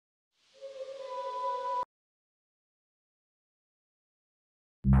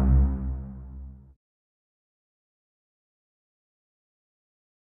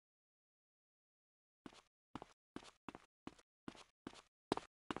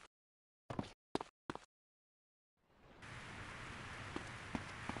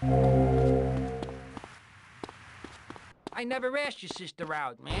I never asked your sister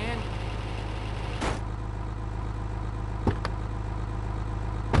out, man.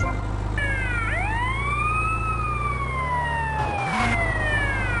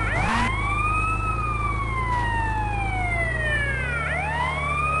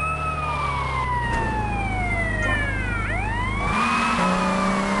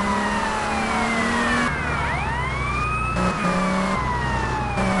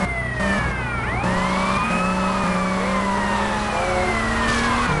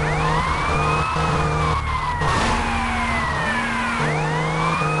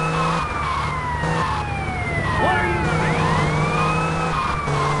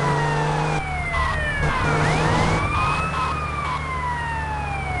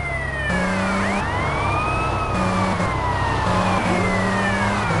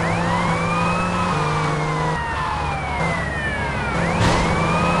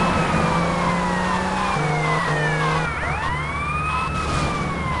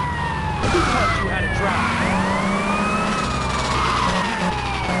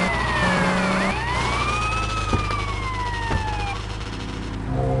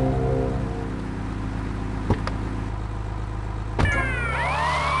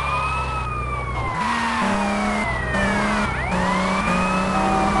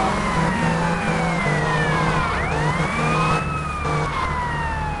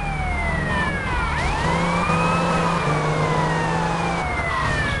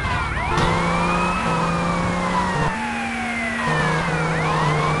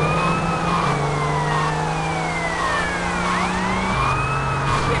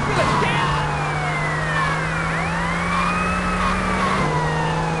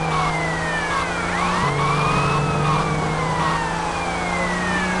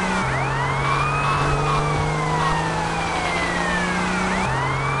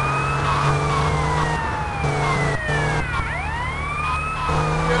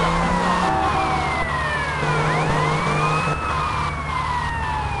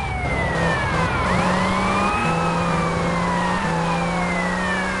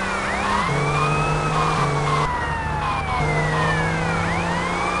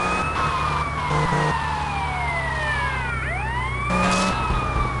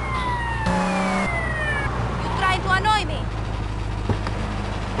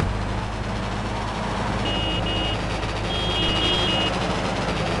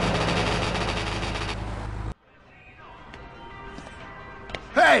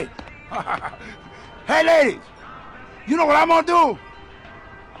 Hey! Hey, ladies! You know what I'm gonna do?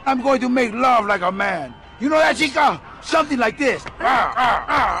 I'm going to make love like a man. You know that, chica? Something like this.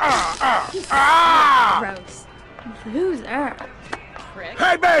 Gross. Loser. Prick.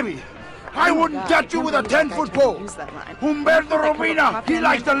 Hey, baby! I wouldn't touch you with a 10-foot pole. Humberto Robina, he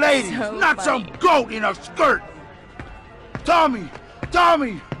likes the ladies, not some goat in a skirt. Tommy,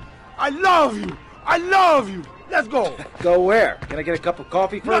 I love you. I love you. Let's go. Go where? Can I get a cup of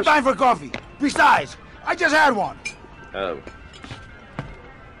coffee first? No time for coffee. Besides, I just had one. Oh.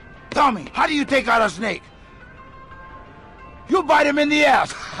 Tommy, how do you take out a snake? You bite him in the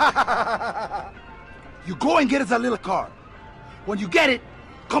ass. You go and get us a little car. When you get it,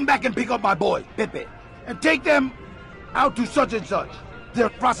 come back and pick up my boy, Pepe, and take them out to such and such, their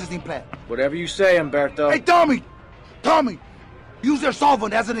processing plant. Whatever you say, Umberto. Hey, Tommy, use their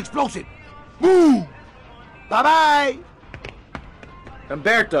solvent as an explosive. Boom! Bye-bye!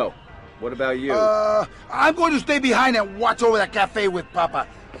 Umberto, what about you? I'm going to stay behind and watch over that cafe with Papa.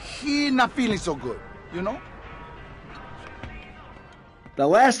 He's not feeling so good, you know? The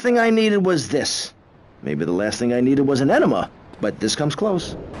last thing I needed was this. Maybe the last thing I needed was an enema, but this comes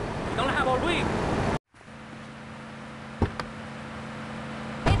close. Don't have a week.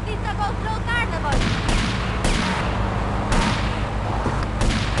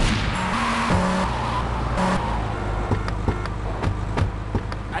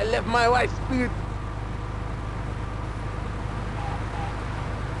 I left my wife's spirit.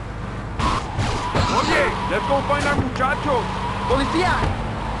 Oye, let's go find our muchachos. Policía!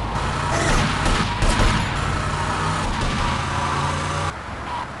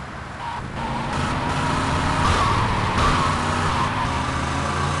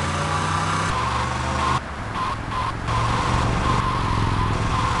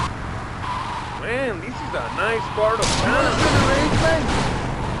 Man, this is a nice part of town.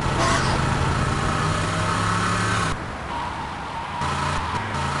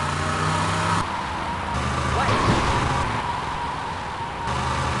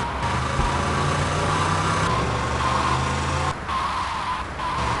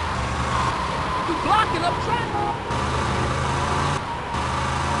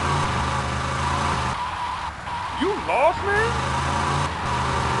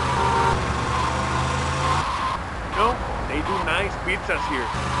 pizzas here.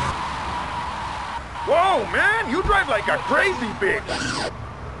 Whoa, man, you drive like a crazy bitch.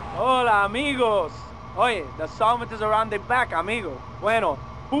 Hola, amigos. Oye, the summit is around the back, amigo. Bueno,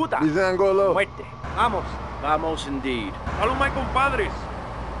 puta. Bizangolo. Muerte. Vamos. Vamos indeed. Hello, my compadres.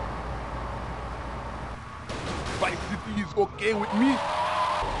 Vice City is okay with me.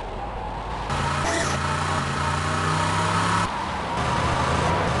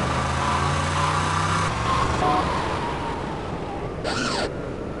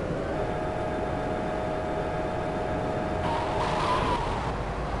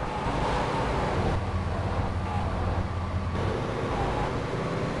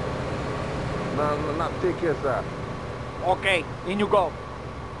 No, take care, sir. Okay, in you go.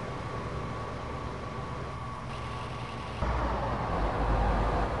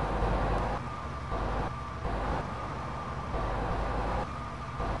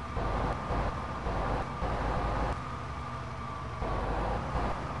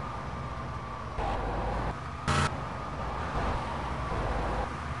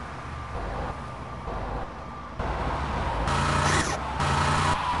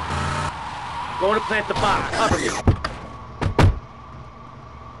 Going to plant the bomb. Cover me.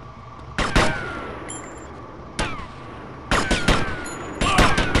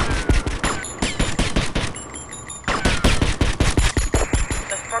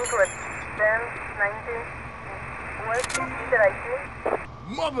 Respond correct. 10, 19, West, Peter IT.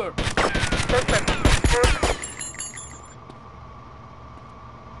 Mother! Perfect.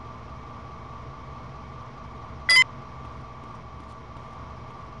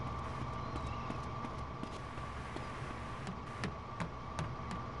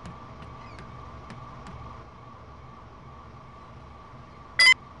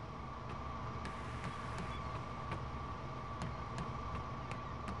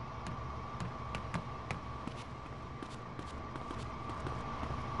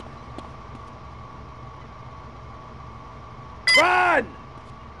 Run!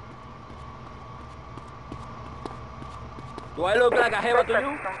 Do I look like a jeva to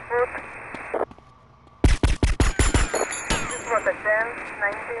you? This was a 10,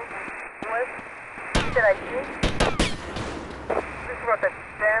 19, West, Peter IT. This was a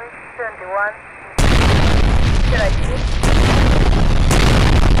 10, 71, Peter IT.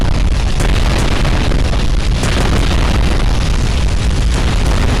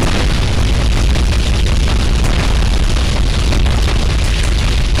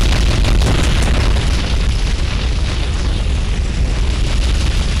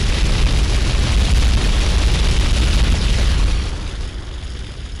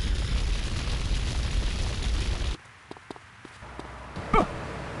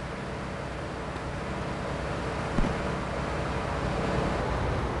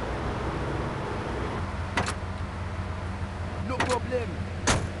 No problem.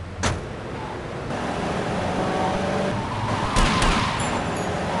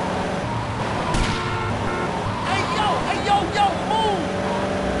 Hey, yo, move!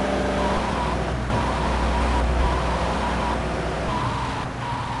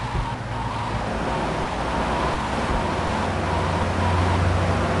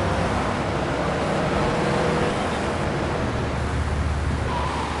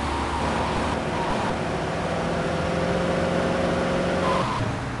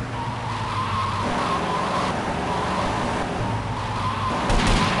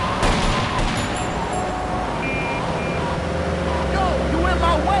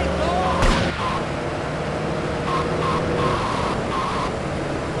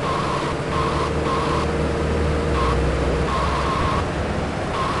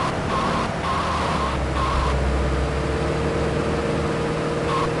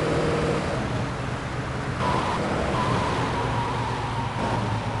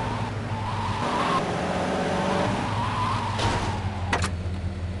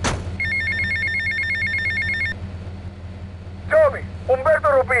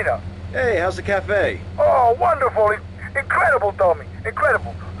 Hey, how's the cafe? Oh, wonderful. Incredible, Tommy.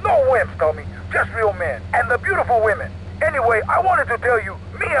 Incredible. No wimps, Tommy. Just real men. And the beautiful women. Anyway, I wanted to tell you,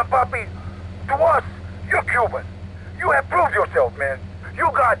 me and Papi, to us, you're Cuban. You have proved yourself, man. You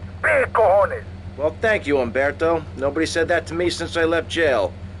got big cojones. Well, thank you, Umberto. Nobody said that to me since I left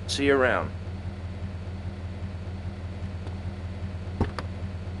jail. See you around.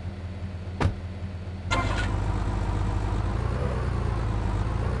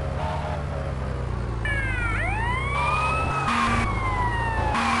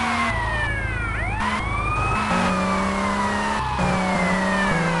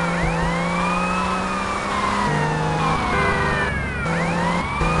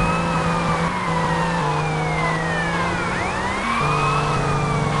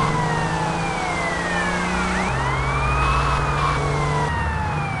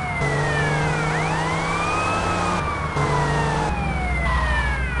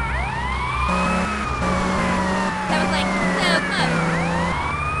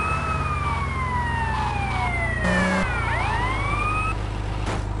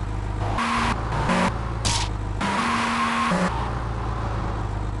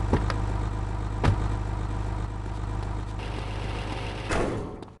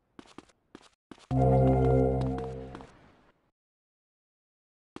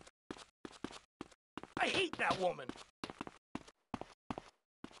 I hate that woman.